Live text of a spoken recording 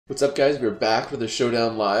What's up, guys? We're back for the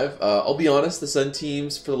Showdown live. I'll be honest, the Sun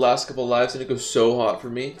teams for the last couple of lives didn't go so hot for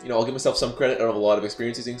me. You know, I'll give myself some credit. I don't have a lot of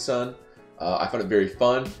experience using Sun. I found it very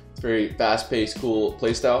fun. It's very fast-paced, cool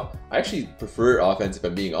playstyle. I actually prefer offense if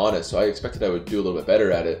I'm being honest, so I expected I would do a little bit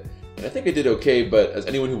better at it. And I think I did okay, but as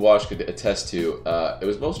anyone who watched could attest to, it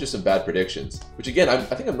was mostly just some bad predictions, which again, I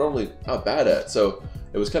think I'm normally not bad at. So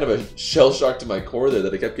it was kind of a shell shock to my core there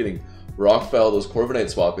that I kept getting rocked by all those Corviknight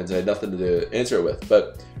swap-ins and I had nothing to answer it with.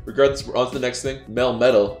 But regardless, we're on to the next thing.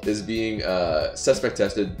 Melmetal is being suspect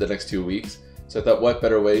tested the next 2 weeks. So I thought, what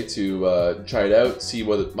better way to try it out, see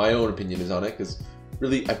what my own opinion is on it, because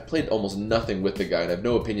really, I've played almost nothing with the guy and I have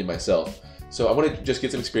no opinion myself. So I want to just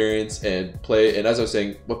get some experience and play, and as I was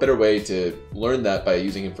saying, what better way to learn that by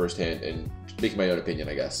using him firsthand and making my own opinion,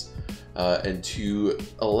 I guess. And to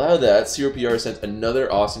allow that, CRPR sent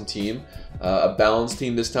another awesome team, a balanced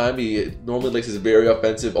team this time. He normally likes his very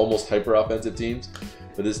offensive, almost hyper-offensive teams,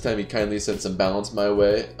 but this time he kindly sent some balance my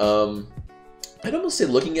way. I'd almost say,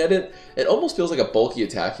 looking at it, it almost feels like a bulky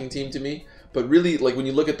attacking team to me, but really, like when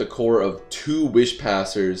you look at the core of 2 wish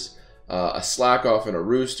passers, a slack off and a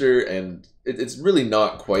rooster, and it's really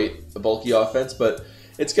not quite a bulky offense, but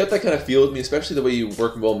it's got that kind of feel with me, especially the way you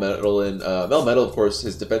work melmetal. And melmetal, of course,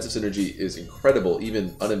 his defensive synergy is incredible, even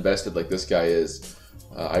uninvested like this guy is.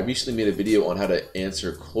 I recently made a video on how to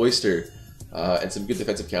answer Cloister and some good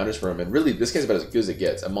defensive counters for him, and really this guy's about as good as it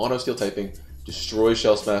gets. A mono steel typing, destroys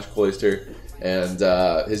Shell Smash Cloister, and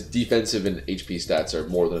his defensive and HP stats are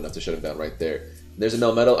more than enough to shut him down right there. And there's a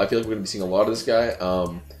melmetal. I feel like we're going to be seeing a lot of this guy.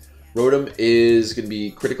 Rotom is going to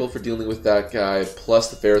be critical for dealing with that guy, plus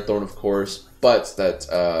the Ferrothorn, of course, but that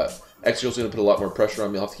Excadrill is going to put a lot more pressure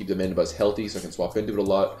on me. I'll have to keep the Mandibuzz healthy so I can swap into it a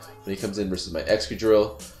lot when he comes in versus my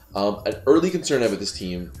Excadrill. An early concern I have with this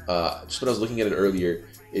team, just when I was looking at it earlier,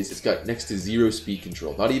 is it's got next to 0 speed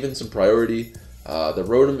control, not even some priority. The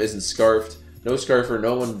Rotom isn't scarfed, no Scarfer,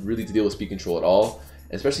 no one really to deal with speed control at all,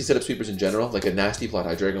 and especially setup sweepers in general. Like a nasty Plot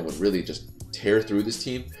Hydreigon would really just tear through this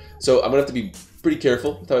team. So I'm going to have to be pretty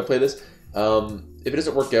careful with how I play this. If it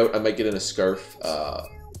doesn't work out, I might get in a Scarf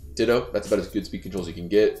Ditto. That's about as good speed control as you can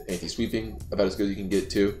get. Anti-sweeping, about as good as you can get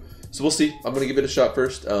too. So we'll see. I'm going to give it a shot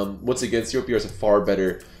first. Once again, CRPR is a far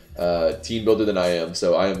better team builder than I am,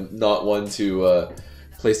 so I am not one to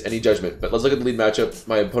place any judgment. But let's look at the lead matchup.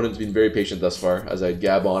 My opponent's been very patient thus far as I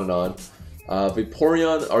gab on and on.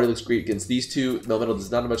 Vaporeon already looks great against these two. Melmetal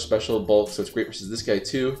does not have much special bulk, so it's great versus this guy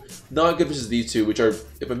too. Not good versus these two, which are,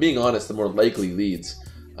 if I'm being honest, the more likely leads.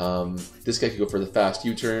 This guy could go for the fast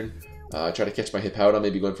U-turn, try to catch my Hippowdon,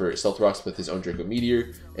 maybe going for Stealth Rocks with his own Draco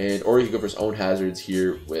Meteor, or he could go for his own hazards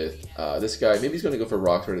here with this guy. Maybe he's going to go for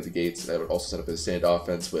Rocks right at the gates. That would also set up his sand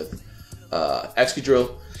offense with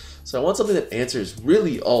Excadrill. So I want something that answers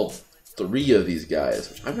really all 3 of these guys,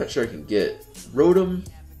 which I'm not sure I can get. Rotom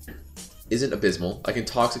isn't abysmal. I can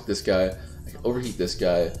Toxic this guy, I can Overheat this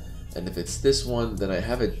guy, and if it's this one, then I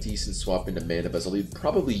have a decent swap into Mandibuzz. I'll leave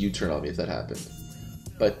probably U-turn on me if that happened.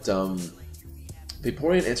 But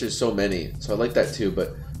Vaporeon answers so many, so I like that too,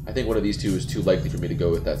 but I think one of these two is too likely for me to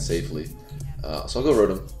go with that safely. So I'll go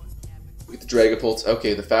Rotom. We get the Dragapult.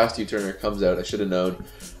 Okay, the fast U-turner comes out. I should have known.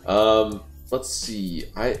 Let's see.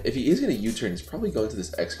 If he is going to U-turn, he's probably going to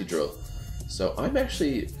this Excadrill. So I'm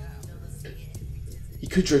actually... He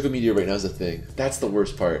could Draco Meteor right now is the thing. That's the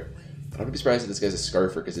worst part. But I'm gonna be surprised if this guy's a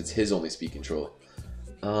Scarfer because it's his only speed control.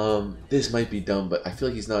 This might be dumb, but I feel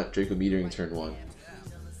like he's not Draco Meteoring turn 1.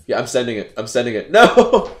 Yeah, I'm sending it. I'm sending it.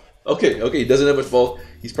 No! Okay, he doesn't have much bulk.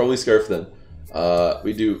 He's probably Scarf then.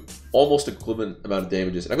 We do almost equivalent amount of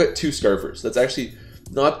damages. And I've got 2 Scarfers. That's actually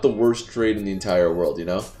not the worst trade in the entire world, you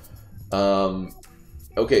know?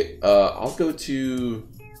 Okay, I'll go to...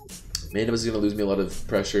 Mandibuzz is going to lose me a lot of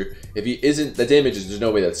pressure. If he isn't, the damage is, there's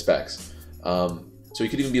no way that's Specs. So he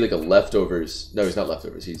could even be like a Leftovers. No, he's not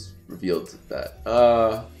Leftovers. He's revealed that.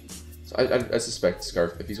 So I suspect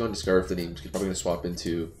Scarf. If he's going to Scarf, then he's probably going to swap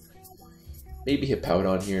into maybe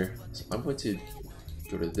Hippowdon here. So I'm going to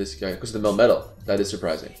go to this guy. Because of the Melmetal. That is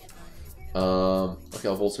surprising. Okay,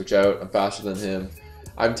 I'll Volt Switch out. I'm faster than him.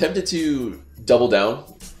 I'm tempted to double down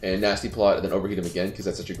and Nasty Plot and then Overheat him again because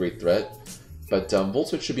that's such a great threat. But Volt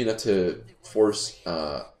Switch should be enough to force...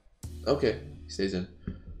 okay, he stays in.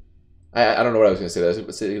 I don't know what I was going to say. I was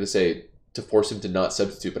going to say to force him to not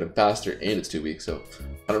substitute, but I'm faster and it's 2 weeks, so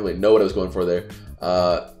I don't really know what I was going for there.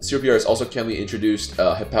 CRPR has also kindly introduced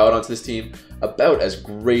Hippowdon to this team. About as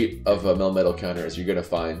great of a Melmetal counter as you're going to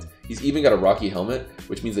find. He's even got a Rocky Helmet,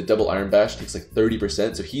 which means the double Iron Bash takes like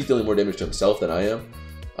 30%, so he's dealing more damage to himself than I am.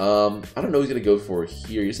 I don't know what he's going to go for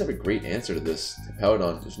here. He doesn't have a great answer to this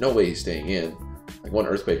Hippowdon. There's no way he's staying in. Like one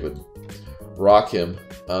Earthquake would rock him.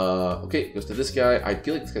 Okay, goes to this guy. I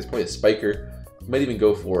feel like this guy's probably a spiker. He might even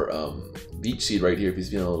go for Leech Seed right here if he's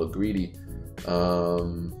feeling a little greedy.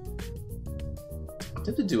 I'm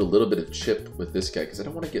tempted to do a little bit of chip with this guy because I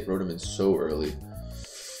don't want to get Rotom in so early.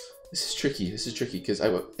 This is tricky. This is tricky because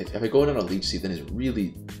if I go in on a Leech Seed, then it's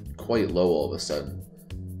really quite low all of a sudden.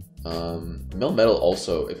 Melmetal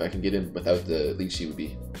also, if I can get in without the Leech Seed, would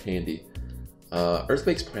be handy.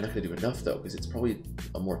 Earthquake's probably not going to do enough though because it's probably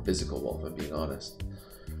a more physical wall if I'm being honest.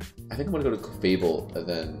 I think I'm going to go to Fable and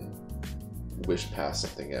then Wish Pass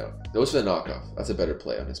something out. Those for the knockoff. That's a better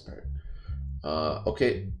play on his part.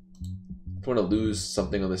 Okay. If I want to lose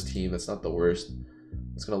something on this team, that's not the worst.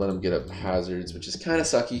 I'm just going to let him get up hazards, which is kind of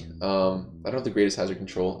sucky. I don't have the greatest hazard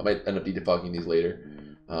control. I might end up defogging these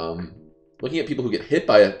later. Looking at people who get hit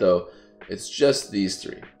by it, though, it's just these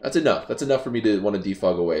three. That's enough. That's enough for me to want to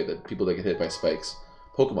defog away the people that get hit by spikes.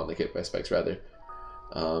 Pokemon that get hit by spikes, rather.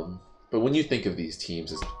 But when you think of these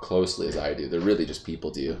teams as closely as I do, they're really just people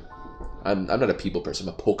to you. I'm not a people person.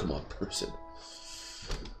 I'm a Pokemon person.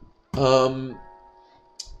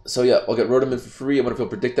 So yeah, I'll get Rotom in for free. I'm gonna go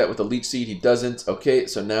predict that with a Leech Seed. He doesn't. Okay,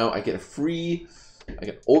 so now I get a free. I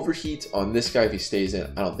get Overheat on this guy if he stays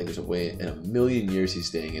in. I don't think there's a way in a million years he's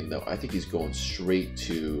staying in though. I think he's going straight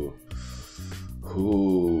to.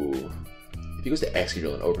 Ooh. If he goes to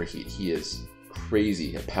Excadrill and Overheat, he is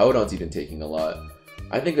crazy. Powdon's even taking a lot.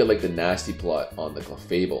 I think I like the nasty plot on the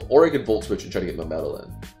Clefable. Or I could Volt Switch and try to get Melmetal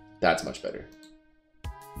in. That's much better.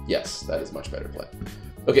 Yes, that is much better play.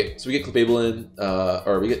 Okay, so we get Clefable in,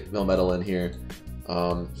 or we get Melmetal in here.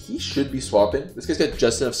 He should be swapping. This guy's got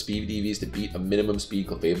just enough speed DVs to beat a minimum speed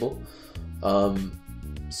Clefable.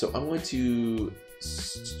 So I'm going to,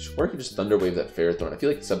 or I can just Thunder Wave that Ferrothorn. I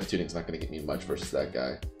feel like substituting is not going to get me much versus that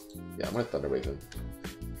guy. Yeah, I'm going to Thunder Wave him.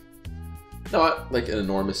 Not like an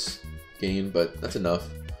enormous gain, but that's enough.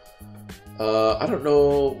 I don't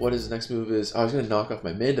know what his next move is. Oh, I was going to knock off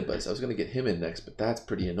my Mandibuzz. I was going to get him in next, but that's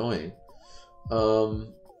pretty annoying. I'll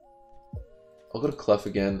go to Clef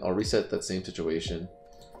again. I'll reset that same situation.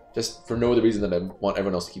 Just for no other reason than I want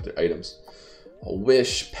everyone else to keep their items. I'll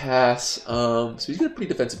Wish, Pass. So he's got a pretty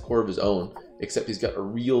defensive core of his own, except he's got a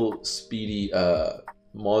real speedy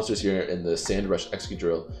monsters here in the Sand Rush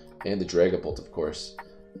Excadrill and the Dragapult, of course.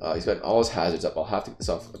 He's got all his hazards up. I'll have to get this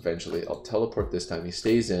off eventually. I'll teleport this time. He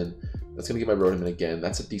stays in. That's going to get my Rotom in again.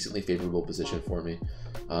 That's a decently favorable position for me.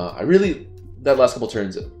 That last couple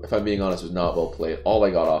turns, if I'm being honest, was not well played. All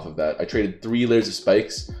I got off of that, I traded 3 layers of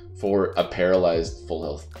spikes for a paralyzed full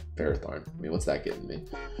health Ferrothorn. I mean, what's that getting me?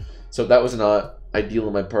 So that was not ideal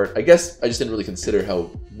on my part. I guess I just didn't really consider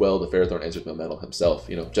how well the Ferrothorn answered Melmetal himself.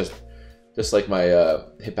 You know, just like my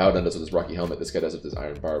Hippowdon does with his Rocky Helmet, this guy does with his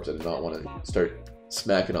Iron Barbs. I did not want to start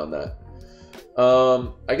smacking on that.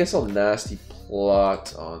 I guess I'll Nasty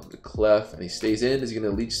Plot on the Clef, and he stays in. Is he going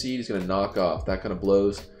to Leech Seed? He's going to knock off. That kind of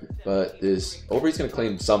blows. But this Overheat's going to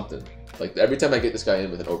claim something. Like, every time I get this guy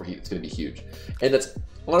in with an Overheat, it's going to be huge. And that's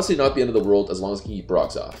honestly not the end of the world as long as he can keep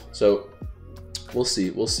Brock's off. So, we'll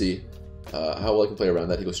see. We'll see how well I can play around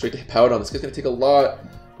that. He goes straight to Hippowdon. This guy's going to take a lot.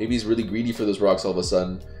 Maybe he's really greedy for those rocks all of a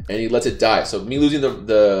sudden. And he lets it die. So, me losing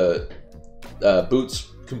the boots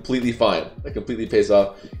completely fine. That completely pays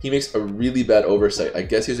off. He makes a really bad oversight. I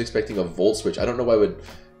guess he was expecting a Volt Switch. I don't know why I would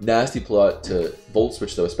Nasty Plot to Volt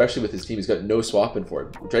Switch though, especially with his team. He's got no swapping for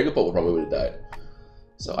it. Dragapult probably would have died.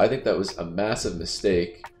 So I think that was a massive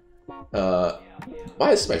mistake. Why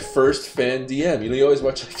is this my first fan DM? You know, you always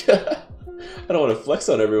watch like I don't want to flex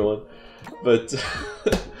on everyone, but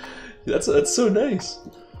that's so nice.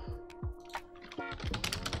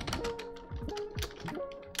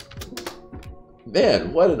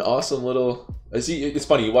 Man, what an awesome little... See, it's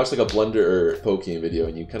funny, you watch like a Blunder or Pokemon video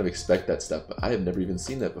and you kind of expect that stuff, but I have never even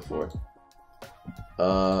seen that before.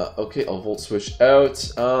 Okay, I'll Volt Switch out.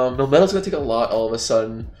 Melmetal's gonna take a lot all of a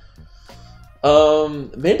sudden.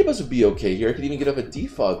 Mandibuzz would be okay here. I could even get up a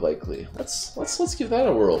Defog likely. Let's give that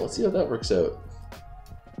a whirl. Let's see how that works out.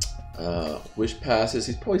 Wish passes.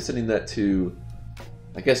 He's probably sending that to,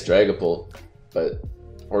 I guess, Dragapult,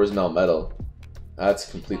 or his Melmetal.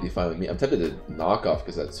 That's completely fine with me. I'm tempted to knock off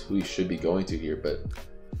because that's who he should be going to here, but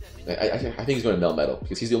I think he's going to Melmetal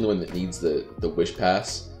because he's the only one that needs the Wish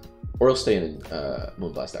Pass. Or he'll stay in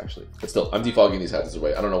Moonblast, actually. But still, I'm defogging these hazards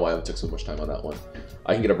away. I don't know why I took so much time on that one.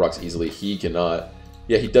 I can get up rocks easily. He cannot.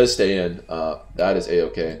 Yeah, he does stay in. That is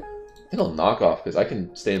A-okay. I think I'll knock off because I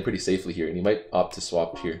can stay in pretty safely here, and he might opt to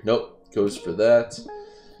swap here. Nope, goes for that.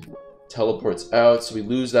 Teleports out, so we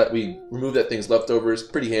lose that. We remove that thing's leftovers.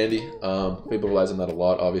 Pretty handy. Fable relies on that a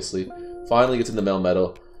lot, obviously. Finally gets in the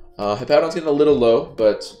Melmetal. Hippowdon's getting a little low,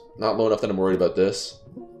 but not low enough that I'm worried about this.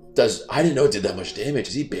 I didn't know it did that much damage.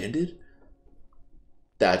 Is he banded?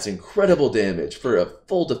 That's incredible damage for a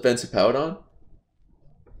full defensive Powdon.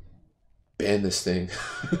 Ban this thing.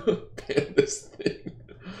 Ban this thing.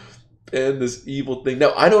 Ban this evil thing.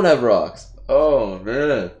 No, I don't have rocks. Oh,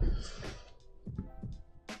 man.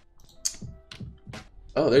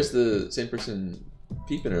 Oh, there's the same person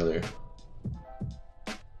peeping earlier.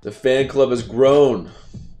 The fan club has grown.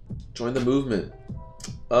 Join the movement.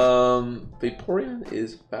 Vaporeon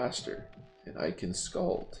is faster, and I can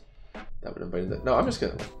Scald. That would invite that. No, I'm just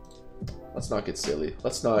gonna. Let's not get silly.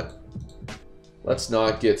 Let's not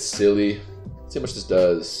get silly. See how much this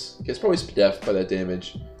does. Okay, it's probably def by that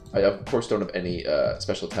damage. I of course don't have any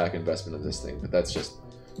special attack investment in this thing, but that's just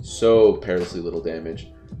so perilously little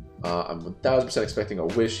damage. I'm 1000% expecting a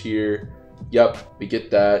wish here. Yep, we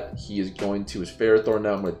get that. He is going to his Ferrothorn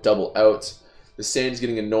now. I'm going to double out. The sand is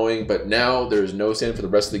getting annoying, but now there's no sand for the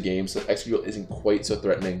rest of the game, so Excadrill isn't quite so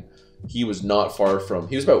threatening. He was not far from...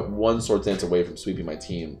 He was about one Swords Dance away from sweeping my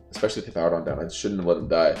team, especially with Powdon down. I shouldn't have let him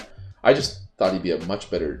die. I just thought he'd be a much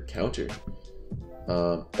better counter.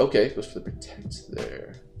 Okay, goes for the Protect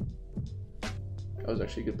there. That was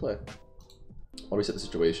actually a good play. I'll reset the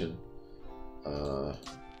situation.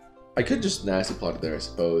 I could just nasty plot it there, I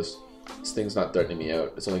suppose. This thing's not threatening me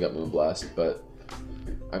out. It's only got Moonblast, but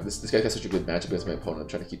this guy's got such a good matchup against my opponent. I'm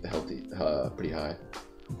trying to keep the healthy pretty high.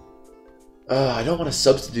 I don't want to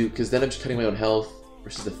substitute because then I'm just cutting my own health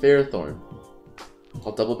versus the Ferrothorn.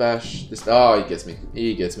 I'll double bash this. Oh, he gets me.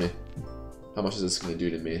 He gets me. How much is this going to do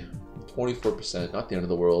to me? 24%. Not the end of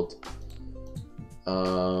the world.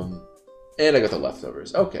 And I got the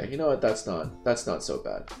leftovers. Okay, you know what? That's not so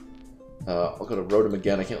bad. I'll go to Rotom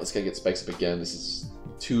again. I can't let this guy get spikes up again. This is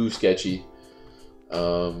too sketchy.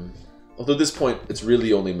 Although at this point, it's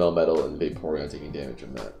really only Melmetal and Vaporeon taking damage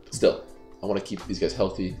from that. Still, I want to keep these guys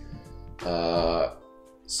healthy.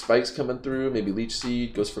 Spikes coming through. Maybe Leech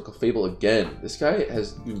Seed. Goes for Clefable again. This guy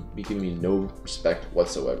has been giving me no respect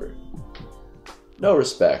whatsoever. No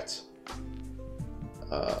respect.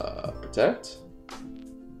 Protect?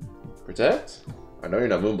 Protect? I know you're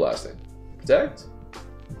not Moonblasting. Protect?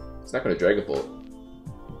 It's not going to Dragon Bolt.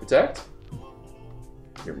 Protect?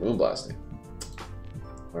 You're Moonblasting.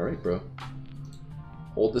 Alright, bro.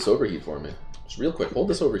 Hold this overheat for me. Just real quick, hold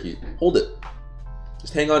this overheat. Hold it.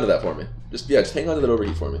 Just hang on to that for me. Just hang on to that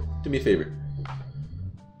overheat for me. Do me a favor.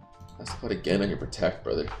 Let's put again on your Protect,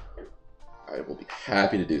 brother. I will be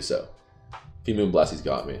happy to do so. If he Moonblast, he's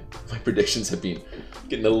got me. My predictions have been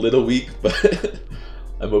getting a little weak, but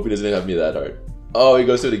I'm hoping he doesn't have me that hard. Oh, he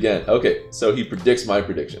goes to it again. Okay, so he predicts my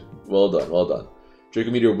prediction. Well done, well done.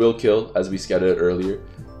 Draco Meteor will kill, as we scouted it earlier,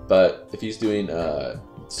 but if he's doing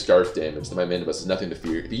Scarf damage, then my Mandibus is nothing to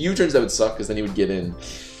fear. If he U-turns, that would suck, because then he would get in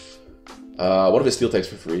one of his Steel types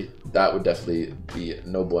for free. That would definitely be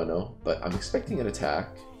no bueno, but I'm expecting an attack.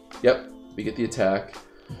 Yep, we get the attack.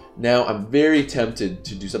 Now, I'm very tempted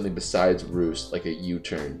to do something besides Roost, like a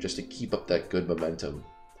U-turn, just to keep up that good momentum.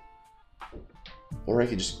 Or I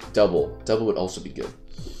could just double. Double would also be good.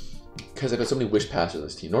 Because I got so many Wish Passes on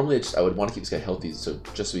this team. Normally, I would want to keep this guy healthy, so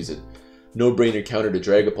he's a no-brainer counter to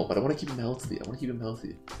Dragapult, but I want to keep him healthy. I want to keep him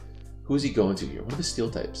healthy. Who is he going to here? One of his Steel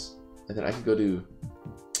types. And then I can go to...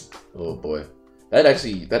 Oh, boy. That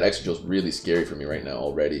Excadrill is really scary for me right now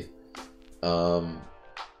already.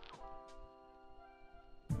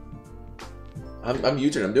 I'm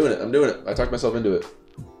U-turn. I'm doing it. I'm doing it. I talked myself into it.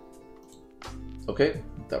 Okay,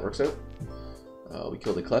 that works out. We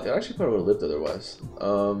killed a Clef. I actually probably would have lived otherwise.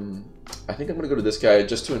 I think I'm going to go to this guy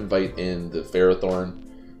just to invite in the Ferrothorn.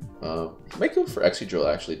 He might go for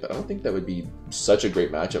Excadrill actually, but I don't think that would be such a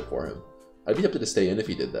great matchup for him. I'd be tempted to stay in if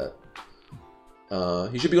he did that.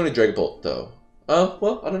 He should be going to Dragapult though.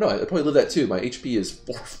 Well, I don't know. I'd probably live that too. My HP is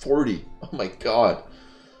 440. Oh my god.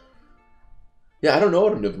 Yeah, I don't know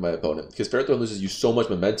what I'm doing with my opponent, because Ferrothorn loses you so much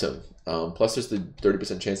momentum. Plus, there's the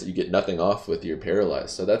 30% chance that you get nothing off with your Paralyzed,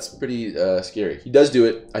 so that's pretty scary. He does do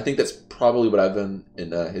it. I think that's probably what I've done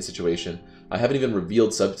in his situation. I haven't even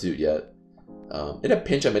revealed Substitute yet. In a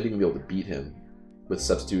pinch, I might even be able to beat him with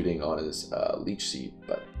substituting on his Leech Seed,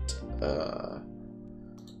 but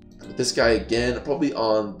with this guy again, probably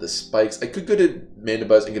on the spikes. I could go to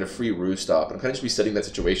Mandibuzz and get a free Roost Stop, but I'm kind of just resetting that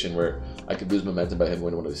situation where I could lose momentum by him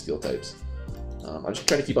winning one of his Steel types. I'm just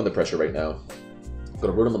trying to keep on the pressure right now. Got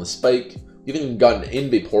to Rotom on the spike. We haven't even gotten in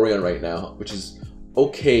Vaporeon right now, which is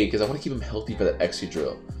okay because I want to keep him healthy for that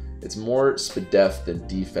Excadrill. It's more Spadef than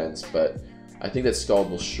defense, but I think that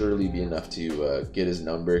Scald will surely be enough to get his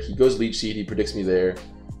number. He goes Leech Seed. He predicts me there.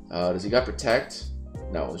 Does he got Protect?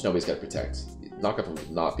 No, there's nobody's got Protect. Knockoff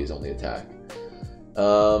will not be his only attack.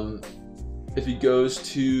 If he goes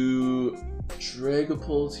to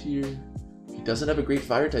Dragapult here, he doesn't have a great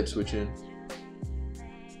Fire type switch in.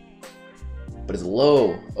 but it's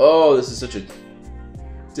low. Oh, this is such a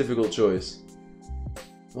difficult choice.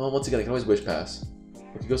 Well, once again, I can always wish pass.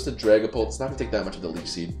 If he goes to Dragapult, it's not going to take that much of the Leech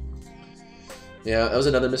Seed. Yeah, that was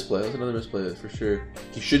another misplay. That was another misplay for sure.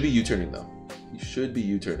 He should be U-turning though. He should be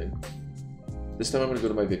U-turning. This time I'm going to go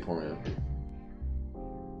to my Vaporeon.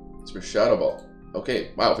 It's for Shadow Ball.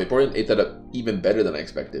 Okay, wow, Vaporeon ate that up even better than I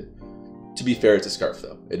expected. To be fair, it's a Scarf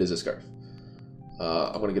though. It is a Scarf.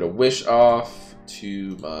 I'm going to get a Wish off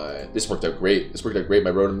to my... This worked out great. This worked out great.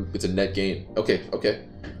 My Rotom, it's a net gain. Okay, okay.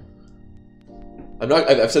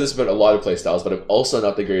 I've said this about a lot of playstyles, but I'm also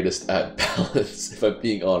not the greatest at balance, if I'm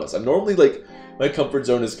being honest. I'm normally like, my comfort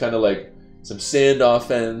zone is kind of like some sand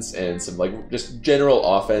offense and some like just general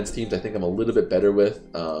offense teams I think I'm a little bit better with.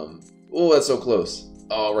 Oh, that's so close.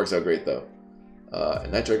 Oh, it works out great though.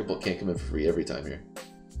 And that Dragon Bolt can't come in for free every time here.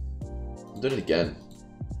 I'm doing it again.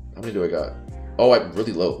 How many do I got? Oh, I'm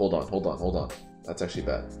really low. Hold on, hold on, hold on. That's actually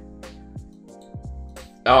bad.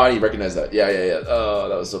 Oh, I didn't recognize that. Yeah, yeah, yeah. Oh,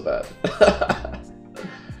 that was so bad.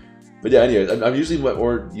 But yeah, anyways, I'm usually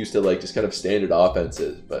more used to like just kind of standard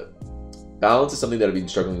offenses, but balance is something that I've been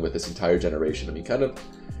struggling with this entire generation. I mean, kind of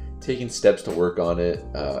taking steps to work on it,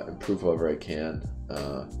 improve however I can.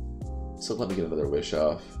 So let me get another wish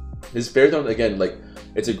off. His Fairthorn, again, like,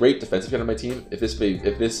 it's a great defensive card on my team. If this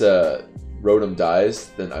Rotom dies,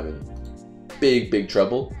 then I'm in big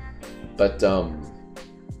trouble. But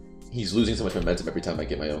he's losing so much momentum every time I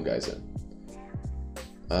get my own guys in.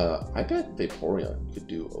 I bet Vaporeon could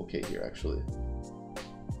do okay here, actually.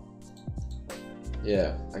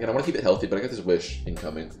 Yeah, again, I want to keep it healthy, but I got this Wish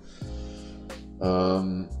incoming.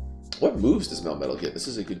 What moves does Melmetal get? This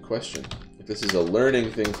is a good question. If this is a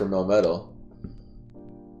learning thing for Melmetal.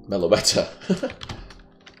 Melometa.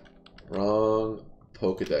 Wrong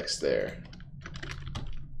Pokedex there.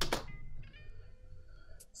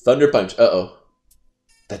 Thunder Punch. Uh-oh.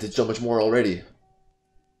 That did so much more already.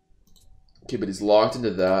 Okay, but he's locked into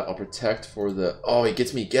that. I'll protect for the... Oh, he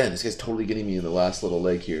gets me again. This guy's totally getting me in the last little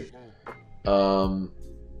leg here. Okay,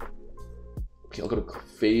 I'll go to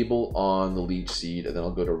Fable on the Leech Seed, and then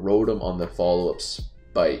I'll go to Rotom on the follow-up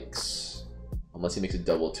Spikes. Unless he makes a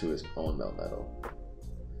double to his own Melmetal.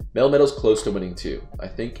 Melmetal's close to winning too. I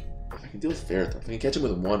think if I can deal with Ferrothorn, if I can catch him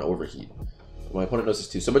with one Overheat. My opponent knows this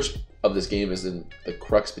too. So much of this game is in the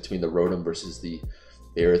crux between the Rotom versus the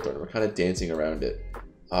Ferrothorn. We're kind of dancing around it.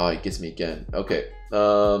 Oh, he gets me again. Okay,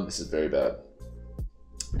 this is very bad.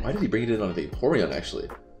 Why did he bring it in on a Vaporeon, actually?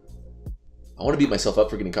 I want to beat myself up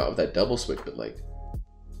for getting caught with that double switch, but like...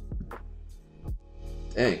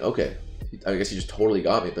 Dang, okay. I guess he just totally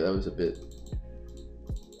got me, but that was a bit...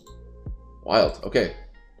 wild. Okay.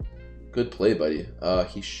 Good play, buddy.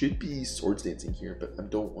 He should be Swords Dancing here, but I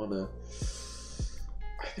don't want to...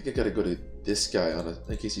 I think I gotta go to this guy on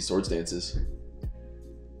in case he Swords Dances.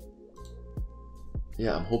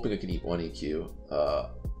 Yeah, I'm hoping I can eat one EQ.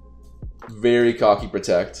 Very cocky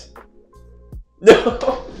protect.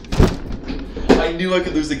 No! I knew I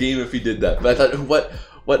could lose the game if he did that, but I thought,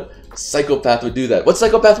 what psychopath would do that? What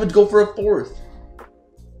psychopath would go for a fourth?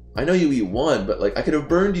 I know you eat one, but like I could have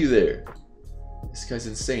burned you there. This guy's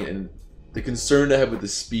insane, and the concern I have with the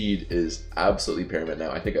speed is absolutely paramount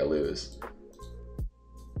now. I think I lose.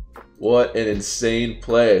 What an insane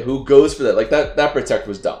play. Who goes for that? Like that protect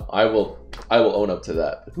was dumb. I will own up to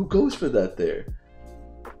that. But who goes for that there?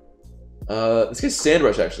 This guy's Sand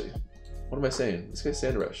Rush, actually. What am I saying? This guy's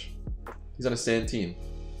Sand Rush. He's on a sand team.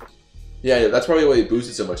 Yeah, that's probably why he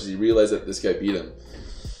boosted so much, is he realized that this guy beat him.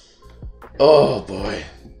 Oh boy.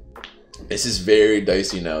 This is very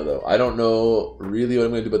dicey now, though. I don't know really what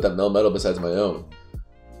I'm going to do about that Melmetal besides my own.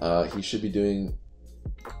 He should be doing...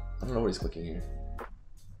 I don't know what he's clicking here.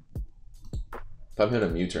 If I'm him,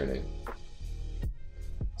 I'm U-turning.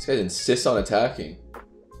 This guy insists on attacking.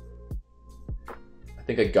 I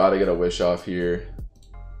think I gotta get a Wish off here.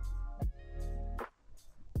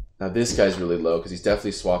 Now this guy's really low because he's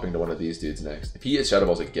definitely swapping to one of these dudes next. If he hits Shadow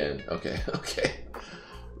Balls again, okay, okay.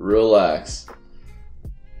 Relax.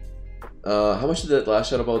 How much did that last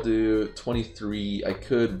Shadow Ball do? 23. I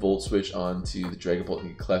could Volt Switch onto the Dragon Bolt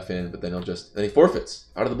and Clef in, but then then he forfeits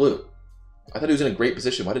out of the blue. I thought he was in a great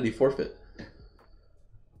position. Why did he forfeit?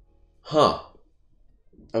 Huh.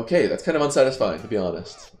 Okay, that's kind of unsatisfying, to be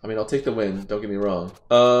honest. I mean, I'll take the win, don't get me wrong.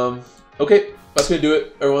 Okay, that's gonna do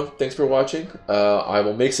it, everyone. Thanks for watching. I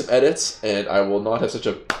will make some edits, and I will not have such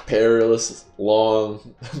a perilous,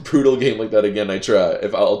 long, brutal game like that again. I try.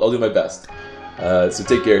 I'll do my best. So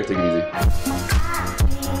take care, take it easy.